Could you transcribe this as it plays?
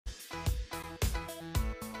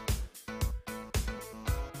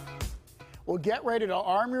Well, get ready to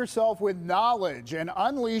arm yourself with knowledge and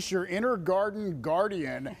unleash your inner garden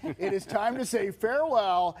guardian. It is time to say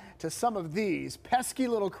farewell to some of these pesky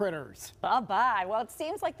little critters. Bye-bye. Well, it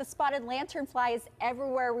seems like the spotted lanternfly is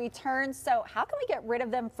everywhere we turn, so how can we get rid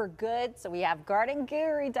of them for good? So we have garden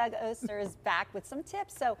guru Doug Oster is back with some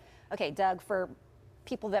tips. So, okay, Doug, for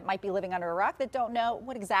people that might be living under a rock that don't know,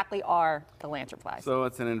 what exactly are the lanternflies? So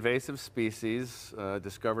it's an invasive species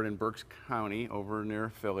discovered in Berks County over near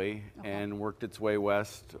Philly and worked its way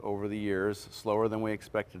west over the years, slower than we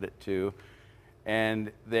expected it to.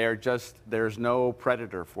 And there's no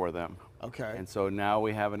predator for them. Okay. And so now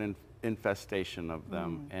we have an infestation of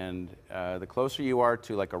them. And the closer you are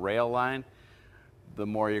to like a rail line, the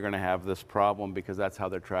more you're going to have this problem because that's how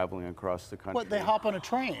they're traveling across the country. What, they hop on a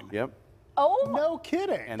train? Yep. Oh, no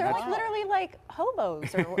kidding. And they're like literally like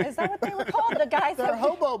hobos, or is that what they were called? The guys. They're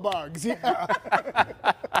hobo bugs, yeah.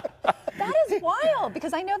 That is wild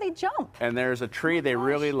because I know they jump. And there's a tree they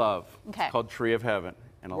really love. Okay. It's called Tree of Heaven.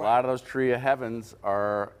 And a lot of those Tree of Heavens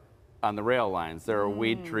are on the rail lines. They're a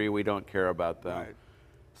weed tree. We don't care about them. Right.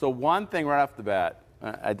 So one thing right off the bat,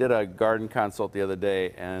 I did a garden consult the other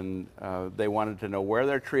day, and they wanted to know where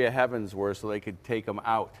their Tree of Heavens were so they could take them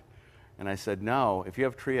out. And I said, no, if you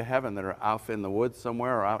have Tree of Heaven that are off in the woods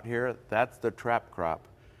somewhere or out here, that's the trap crop.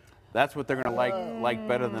 That's what they're going to like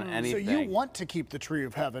better than anything. So you want to keep the Tree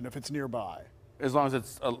of Heaven if it's nearby? As long as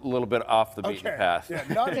it's a little bit off the beaten path. Yeah,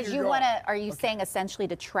 not Because you want to, are you saying essentially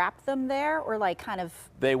to trap them there or like kind of?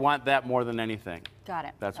 They want that more than anything. Got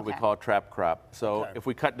it. That's what we call a trap crop. So if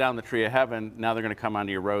we cut down the Tree of Heaven, now they're going to come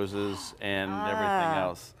onto your roses and everything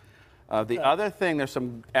else. The other thing, there's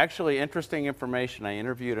some actually interesting information. I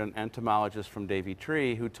interviewed an entomologist from Davy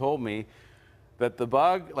Tree who told me that the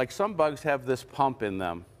bug, like some bugs have this pump in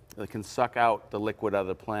them that can suck out the liquid out of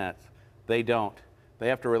the plant. They don't. They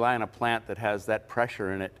have to rely on a plant that has that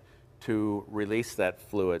pressure in it to release that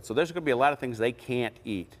fluid. So there's going to be a lot of things they can't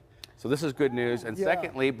eat. So this is good news. And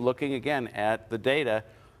secondly, looking again at the data,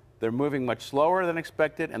 they're moving much slower than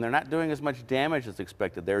expected, and they're not doing as much damage as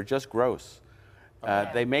expected. They're just gross.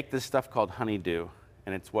 They make this stuff called honeydew,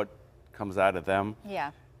 and it's what comes out of them.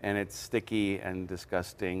 Yeah. And it's sticky and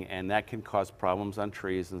disgusting, and that can cause problems on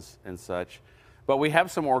trees and such. But we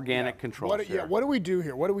have some organic controls here. What do we do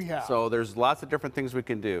here? What do we have? So there's lots of different things we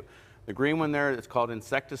can do. The green one there, it's called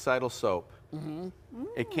insecticidal soap.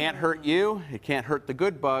 It can't hurt you. It can't hurt the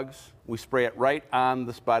good bugs. We spray it right on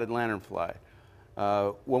the spotted lanternfly.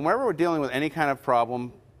 Whenever we're dealing with any kind of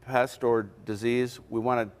problem, pest or disease, we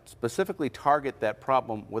want to specifically target that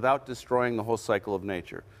problem without destroying the whole cycle of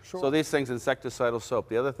nature. Sure. So these things, insecticidal soap.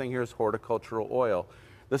 The other thing here is horticultural oil.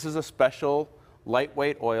 This is a special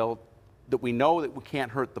lightweight oil that we know that we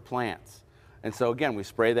can't hurt the plants. And so again, we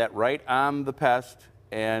spray that right on the pest,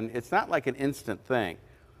 and it's not like an instant thing.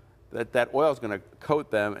 That oil is going to coat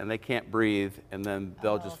them and they can't breathe, and then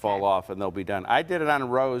they'll just fall off and they'll be done. I did it on a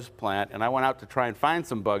rose plant, and I went out to try and find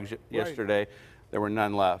some bugs yesterday. There were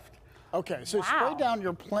none left. Okay, so spray down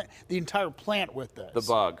your plant, the entire plant with this. The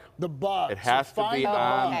bug. The bug. It has to be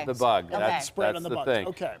on the bug. That's on the the bug. thing.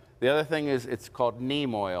 Okay. The other thing is it's called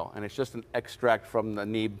neem oil, and it's just an extract from the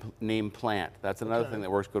neem plant. That's another thing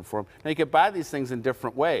that works good for them. Now you can buy these things in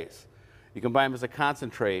different ways. You can buy them as a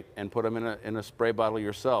concentrate and put them in a spray bottle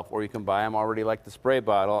yourself, or you can buy them already like the spray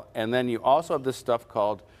bottle. And then you also have this stuff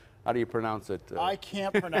called, how do you pronounce it? I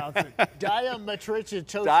can't pronounce it. Diatomaceous.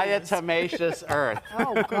 Diatomaceous earth.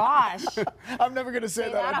 Oh gosh. I'm never going to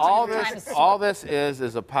say that. All this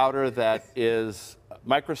is a powder that is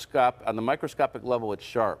on the microscopic level, it's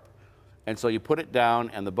sharp. And so you put it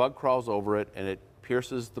down and the bug crawls over it and it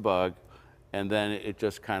pierces the bug, and then it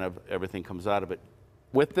just kind of, everything comes out of it.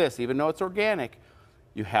 With this, even though it's organic,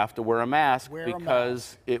 you have to wear a mask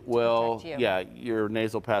because it will, your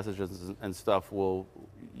nasal passages and stuff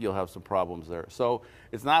you'll have some problems there. So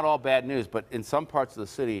it's not all bad news, but in some parts of the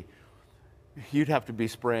city, you'd have to be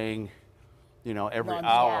spraying, every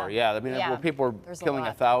hour. I mean, well, people are killing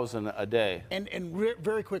 1,000 a day. And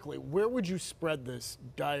very quickly, where would you spread this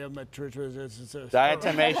diatomaceous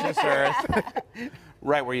earth?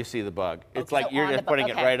 Right where you see the bug. It's like you're just putting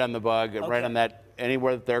it right on the bug, right on that,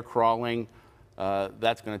 anywhere that they're crawling.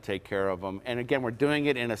 That's going to take care of them. And again, we're doing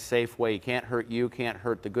it in a safe way. It can't hurt you, can't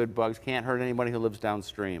hurt the good bugs, can't hurt anybody who lives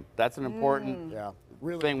downstream. That's an important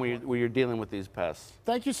thing when you're dealing with these pests.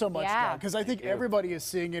 Thank you so much, Doug, because I think everybody is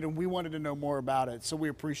seeing it and we wanted to know more about it. So we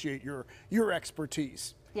appreciate your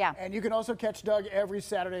expertise. Yeah. And you can also catch Doug every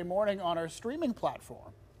Saturday morning on our streaming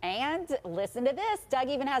platform. And listen to this, Doug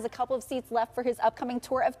even has a couple of seats left for his upcoming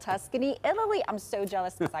tour of Tuscany, Italy. I'm so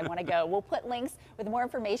jealous because I want to go. We'll put links with more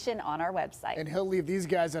information on our website. And he'll leave these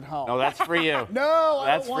guys at home. No, that's for you. No,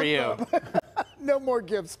 that's I don't for you. want them. No more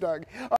gifts, Doug.